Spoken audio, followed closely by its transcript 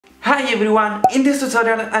Hi everyone, in this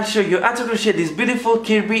tutorial I'll show you how to crochet this beautiful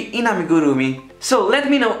Kirby in Amigurumi. So let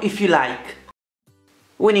me know if you like.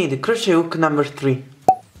 We need crochet hook number 3,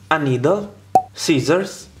 a needle,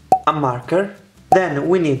 scissors, a marker, then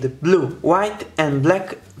we need blue, white and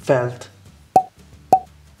black felt.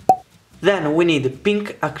 Then we need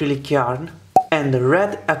pink acrylic yarn and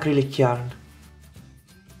red acrylic yarn.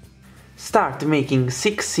 Start making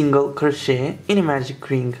 6 single crochet in a magic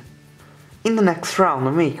ring. In the next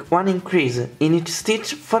round make 1 increase in each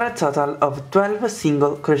stitch for a total of 12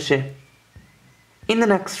 single crochet. In the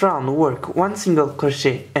next round work 1 single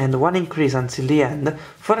crochet and 1 increase until the end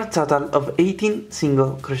for a total of 18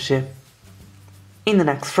 single crochet. In the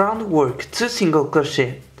next round work 2 single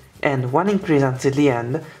crochet and 1 increase until the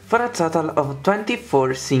end for a total of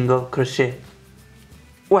 24 single crochet.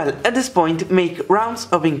 Well, at this point make rounds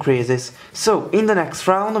of increases, so in the next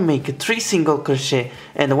round make 3 single crochet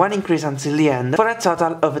and 1 increase until the end for a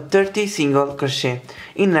total of 30 single crochet.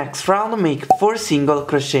 In the next round make 4 single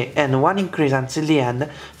crochet and 1 increase until the end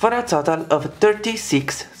for a total of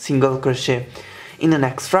 36 single crochet. In the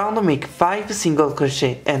next round make 5 single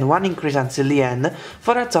crochet and 1 increase until the end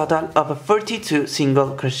for a total of 42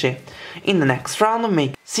 single crochet. In the next round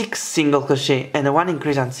make 6 single crochet and 1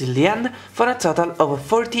 increase until the end for a total of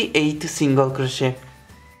 48 single crochet.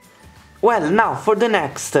 Well, now for the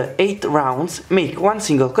next 8 rounds make 1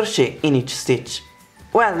 single crochet in each stitch.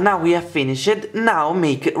 Well, now we have finished, now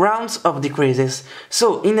make rounds of decreases.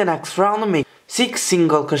 So in the next round make 6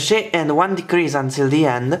 single crochet and 1 decrease until the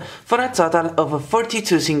end for a total of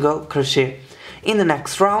 42 single crochet. In the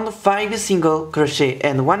next round 5 single crochet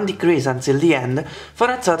and 1 decrease until the end for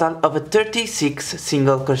a total of 36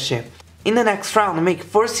 single crochet. In the next round make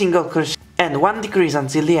 4 single crochet and 1 decrease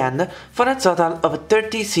until the end for a total of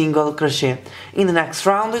 30 single crochet. In the next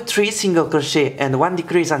round 3 single crochet and 1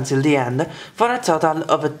 decrease until the end for a total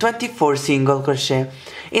of 24 single crochet.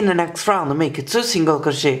 In the next round make 2 single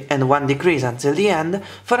crochet and 1 decrease until the end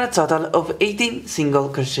for a total of 18 single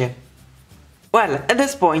crochet. Well, at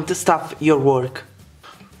this point stop your work.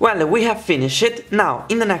 Well, we have finished it. Now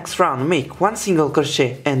in the next round make 1 single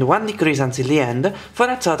crochet and 1 decrease until the end for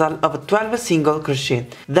a total of 12 single crochet.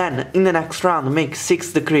 Then in the next round make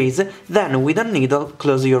 6 decrease, then with a needle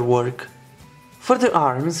close your work. For the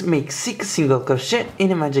arms make 6 single crochet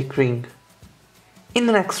in a magic ring. In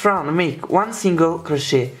the next round make 1 single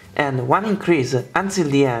crochet and 1 increase until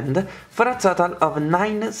the end for a total of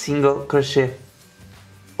 9 single crochet.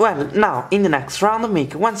 Well, now in the next round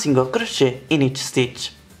make 1 single crochet in each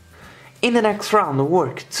stitch. In the next round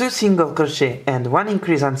work 2 single crochet and 1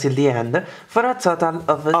 increase until the end for a total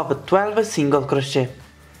of 12 single crochet.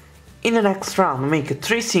 In the next round make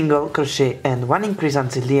 3 single crochet and 1 increase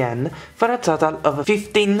until the end for a total of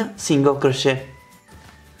 15 single crochet.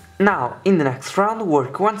 Now in the next round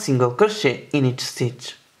work 1 single crochet in each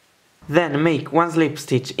stitch. Then make 1 slip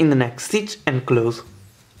stitch in the next stitch and close.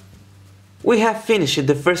 We have finished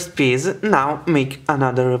the first piece, now make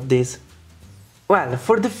another of these. Well,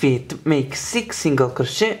 for the feet make 6 single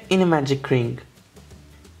crochet in a magic ring.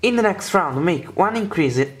 In the next round make 1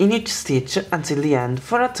 increase in each stitch until the end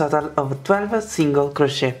for a total of 12 single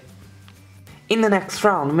crochet. In the next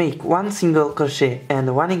round make 1 single crochet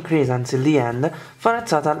and 1 increase until the end for a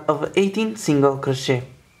total of 18 single crochet.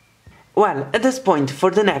 Well, at this point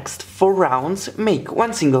for the next 4 rounds make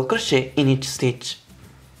 1 single crochet in each stitch.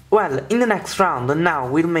 Well, in the next round now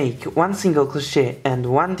we'll make 1 single crochet and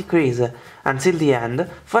 1 decrease until the end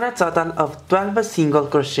for a total of 12 single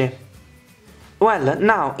crochet. Well,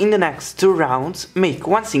 now in the next 2 rounds make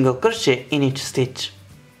 1 single crochet in each stitch.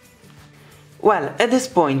 Well, at this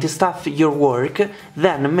point stop your work,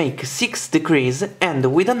 then make 6 decrease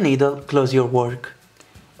and with a needle close your work.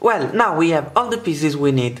 Well, now we have all the pieces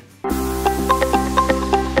we need.